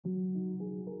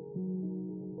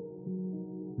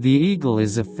The eagle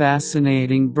is a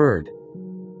fascinating bird,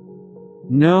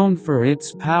 known for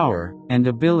its power and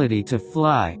ability to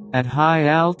fly at high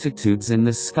altitudes in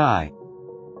the sky.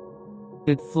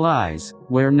 It flies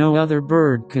where no other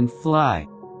bird can fly.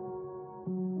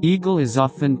 Eagle is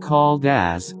often called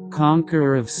as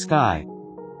conqueror of sky.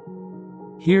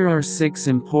 Here are 6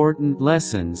 important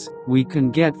lessons we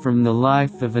can get from the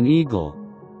life of an eagle.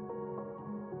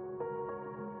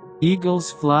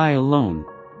 Eagles fly alone.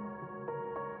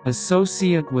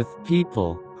 Associate with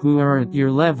people who are at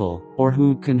your level or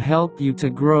who can help you to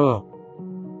grow.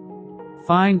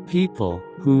 Find people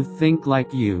who think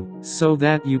like you so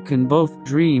that you can both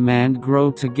dream and grow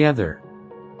together.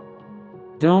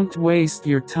 Don't waste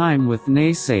your time with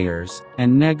naysayers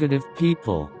and negative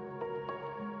people.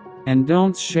 And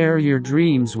don't share your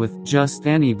dreams with just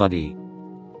anybody.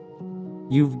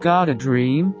 You've got a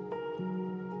dream?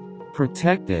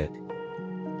 Protect it.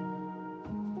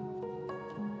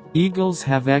 Eagles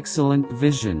have excellent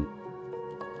vision.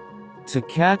 To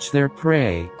catch their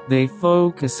prey, they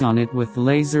focus on it with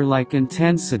laser-like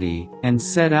intensity, and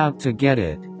set out to get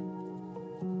it.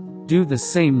 Do the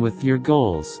same with your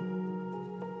goals.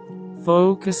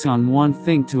 Focus on one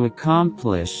thing to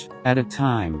accomplish at a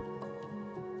time.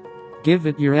 Give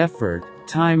it your effort,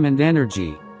 time and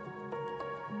energy.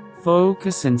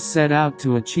 Focus and set out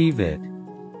to achieve it.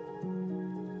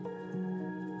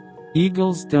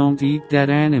 Eagles don't eat dead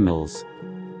animals.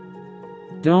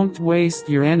 Don't waste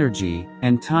your energy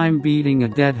and time beating a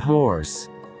dead horse.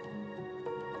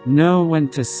 Know when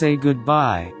to say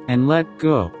goodbye and let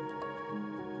go.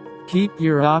 Keep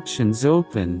your options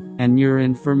open and your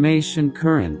information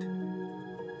current.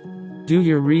 Do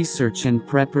your research and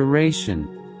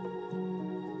preparation.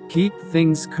 Keep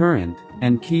things current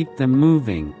and keep them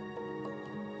moving.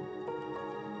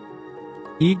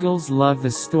 Eagles love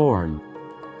the storm.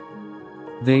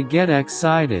 They get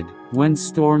excited when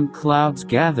storm clouds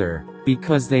gather,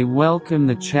 because they welcome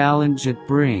the challenge it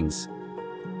brings.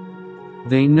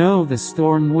 They know the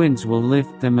storm winds will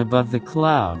lift them above the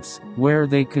clouds, where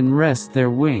they can rest their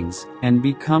wings and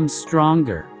become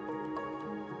stronger.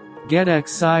 Get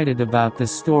excited about the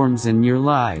storms in your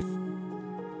life.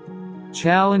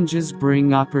 Challenges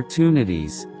bring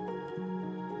opportunities.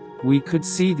 We could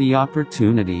see the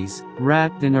opportunities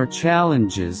wrapped in our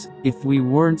challenges if we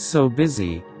weren't so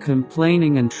busy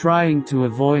complaining and trying to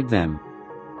avoid them.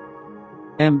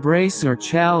 Embrace our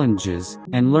challenges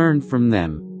and learn from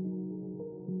them.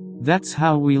 That's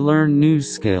how we learn new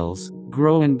skills,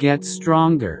 grow and get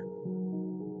stronger.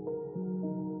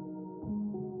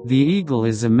 The eagle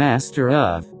is a master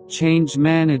of change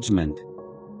management.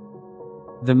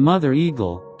 The mother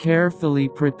eagle carefully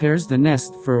prepares the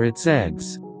nest for its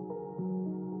eggs.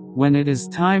 When it is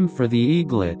time for the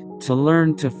eaglet to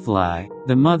learn to fly,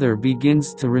 the mother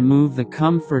begins to remove the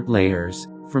comfort layers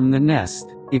from the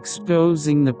nest,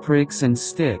 exposing the pricks and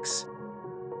sticks.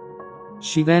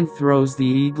 She then throws the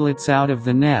eaglets out of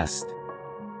the nest.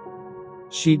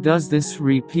 She does this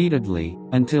repeatedly,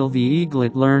 until the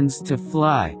eaglet learns to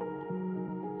fly.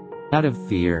 Out of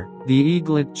fear, the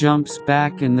eaglet jumps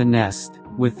back in the nest,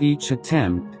 with each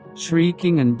attempt,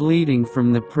 shrieking and bleeding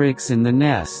from the pricks in the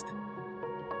nest.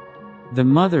 The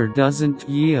mother doesn't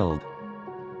yield.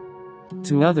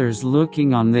 To others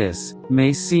looking on this,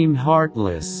 may seem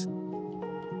heartless.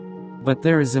 But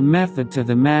there is a method to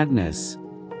the madness.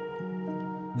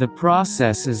 The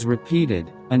process is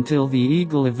repeated, until the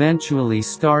eagle eventually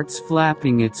starts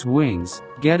flapping its wings,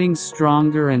 getting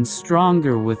stronger and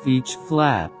stronger with each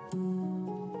flap.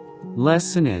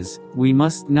 Lesson is, we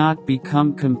must not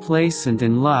become complacent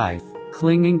in life,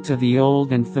 clinging to the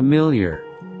old and familiar.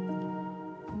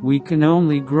 We can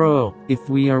only grow if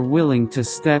we are willing to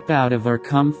step out of our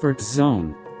comfort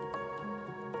zone.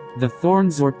 The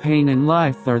thorns or pain in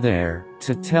life are there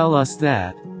to tell us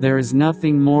that there is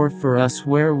nothing more for us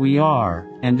where we are,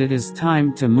 and it is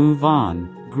time to move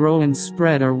on, grow and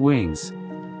spread our wings.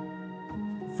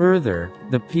 Further,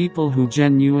 the people who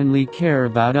genuinely care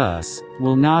about us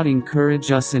will not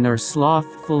encourage us in our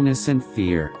slothfulness and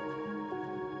fear.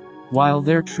 While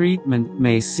their treatment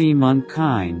may seem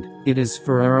unkind, it is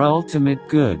for our ultimate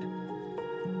good.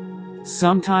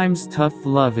 Sometimes tough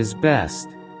love is best.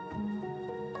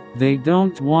 They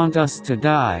don't want us to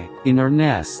die in our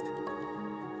nest.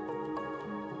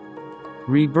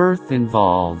 Rebirth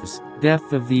involves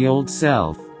death of the old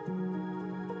self.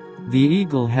 The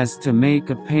eagle has to make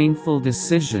a painful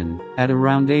decision at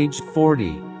around age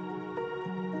 40.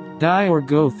 Die or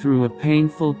go through a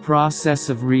painful process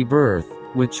of rebirth,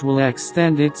 which will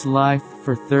extend its life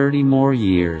for 30 more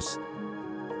years.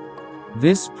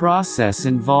 This process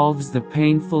involves the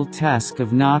painful task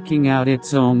of knocking out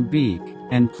its own beak,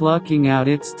 and plucking out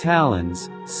its talons,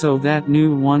 so that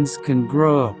new ones can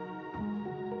grow.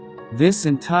 This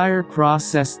entire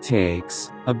process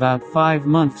takes about 5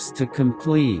 months to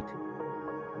complete.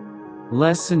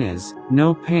 Lesson is,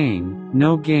 no pain,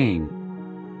 no gain.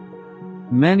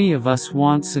 Many of us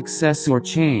want success or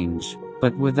change,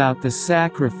 but without the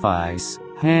sacrifice,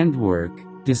 handwork,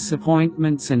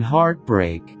 disappointments and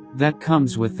heartbreak that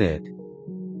comes with it.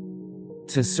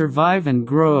 To survive and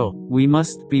grow, we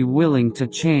must be willing to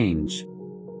change.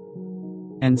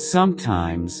 And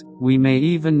sometimes, we may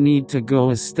even need to go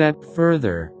a step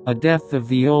further, a death of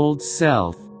the old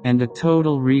self, and a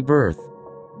total rebirth.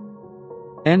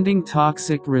 Ending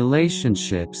toxic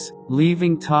relationships,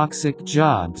 leaving toxic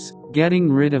jobs,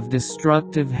 getting rid of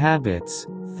destructive habits,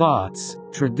 thoughts,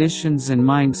 traditions and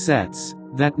mindsets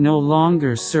that no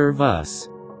longer serve us.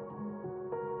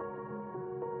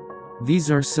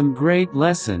 These are some great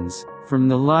lessons from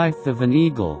the life of an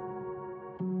eagle.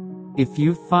 If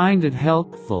you find it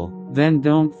helpful, then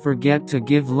don't forget to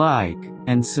give like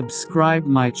and subscribe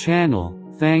my channel.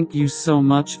 Thank you so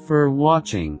much for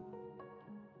watching.